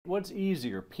What's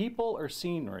easier, people or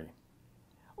scenery?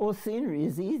 Oh, scenery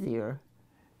is easier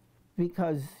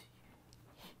because,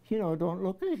 you know, don't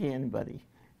look at anybody.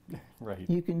 Right.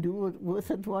 You can do with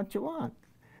it what you want.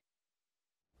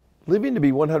 Living to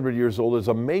be 100 years old is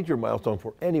a major milestone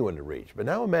for anyone to reach. But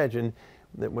now imagine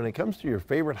that when it comes to your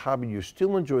favorite hobby, you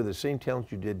still enjoy the same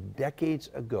talents you did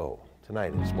decades ago.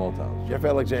 Tonight in Small Towns, Jeff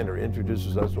Alexander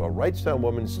introduces us to a Wrightstown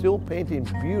woman still painting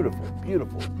beautiful,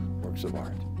 beautiful works of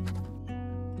art.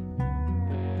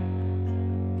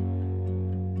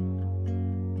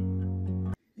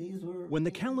 When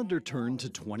the calendar turned to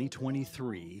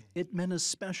 2023, it meant a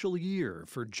special year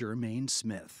for Jermaine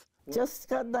Smith. Just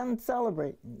got done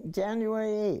celebrating, January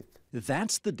 8th.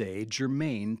 That's the day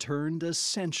Jermaine turned a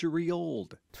century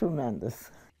old.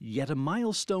 Tremendous. Yet a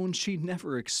milestone she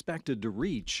never expected to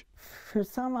reach. For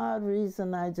some odd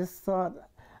reason, I just thought,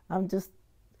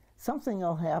 something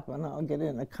will happen. I'll get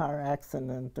in a car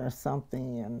accident or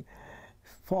something and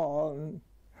fall and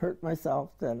hurt myself,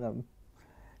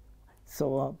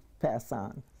 so I'll pass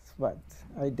on. But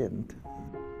I didn't.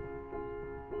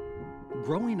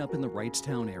 Growing up in the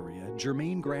Wrightstown area,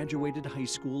 Jermaine graduated high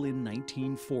school in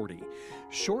 1940.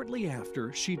 Shortly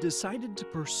after, she decided to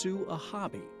pursue a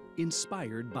hobby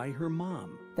inspired by her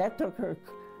mom. That took her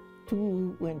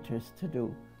 2 winters to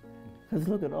do, because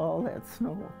look at all that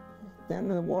snow. Then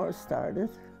the war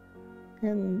started,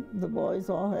 and the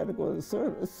boys all had to go to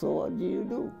service, so what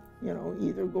do? You know,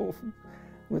 either go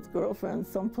with girlfriends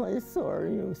someplace or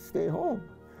you stay home.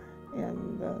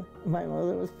 And my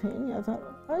mother was painting. I thought,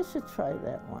 I should try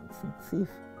that once and see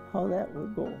how that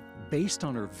would go. Based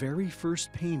on her very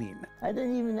first painting, I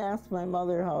didn't even ask my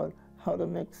mother how to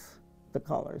mix the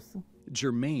colors.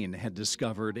 Jermaine had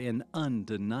discovered an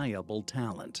undeniable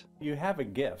talent. You have a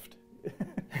gift.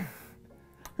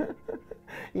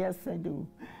 Yes, I do.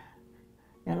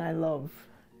 And I love,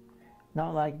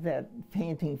 not like that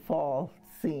painting fall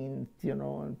scene, you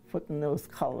know, and putting those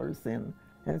colors in.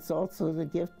 And it's also the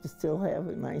gift to still have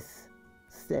a nice,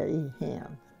 steady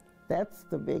hand. That's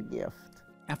the big gift.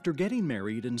 After getting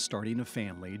married and starting a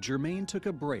family, Jermaine took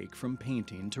a break from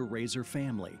painting to raise her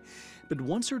family. But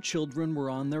once her children were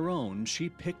on their own, she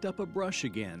picked up a brush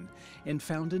again and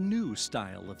found a new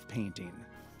style of painting.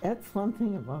 That's one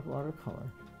thing about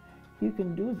watercolor. You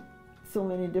can do so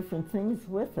many different things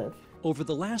with it. Over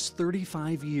the last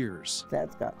 35 years,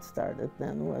 that got started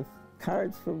then with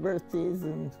cards for birthdays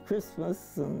and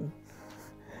Christmas and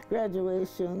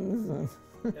graduations.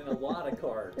 And a lot of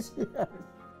cards. Yeah.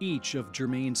 Each of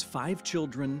Jermaine's 5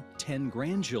 children, 10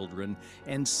 grandchildren,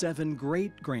 and 7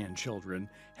 great-grandchildren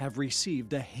have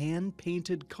received a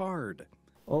hand-painted card.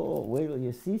 Oh, wait till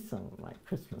you see some of my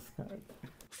Christmas cards.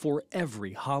 For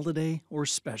every holiday or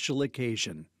special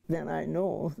occasion. Then I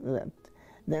know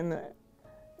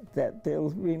that they'll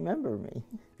remember me.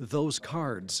 Those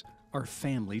cards are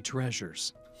family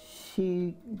treasures.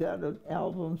 She got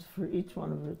albums for each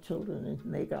one of her children,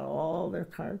 and they got all their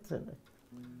cards in it.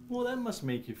 Well, that must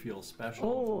make you feel special.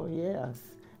 Oh, yes.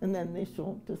 And then they show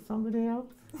them to somebody else.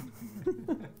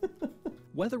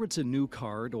 Whether it's a new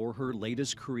card or her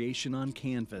latest creation on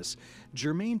canvas,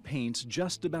 Jermaine paints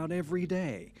just about every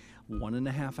day,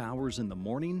 1.5 hours in the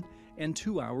morning and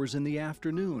 2 hours in the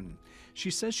afternoon.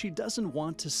 She says she doesn't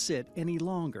want to sit any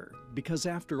longer because,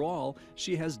 after all,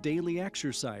 she has daily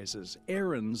exercises,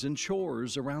 errands, and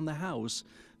chores around the house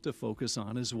to focus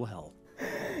on as well.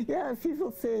 Yeah,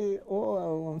 people say,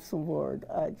 oh, I'm so bored.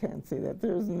 I can't say that.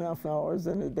 There's enough hours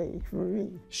in a day for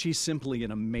me. She's simply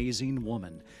an amazing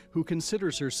woman who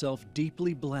considers herself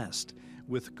deeply blessed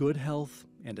with good health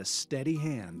and a steady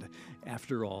hand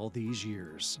after all these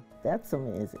years. That's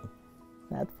amazing,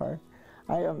 that part.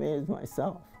 I amaze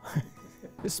myself.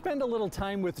 Spend a little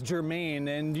time with Jermaine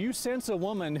and you sense a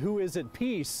woman who is at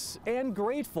peace and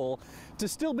grateful to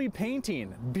still be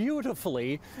painting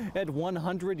beautifully at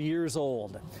 100 years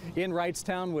old. In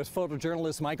Wrightstown with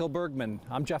photojournalist Michael Bergman,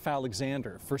 I'm Jeff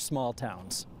Alexander for Small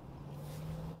Towns.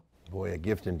 Boy, a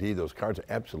gift indeed. Those cards are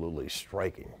absolutely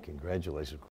striking. Congratulations.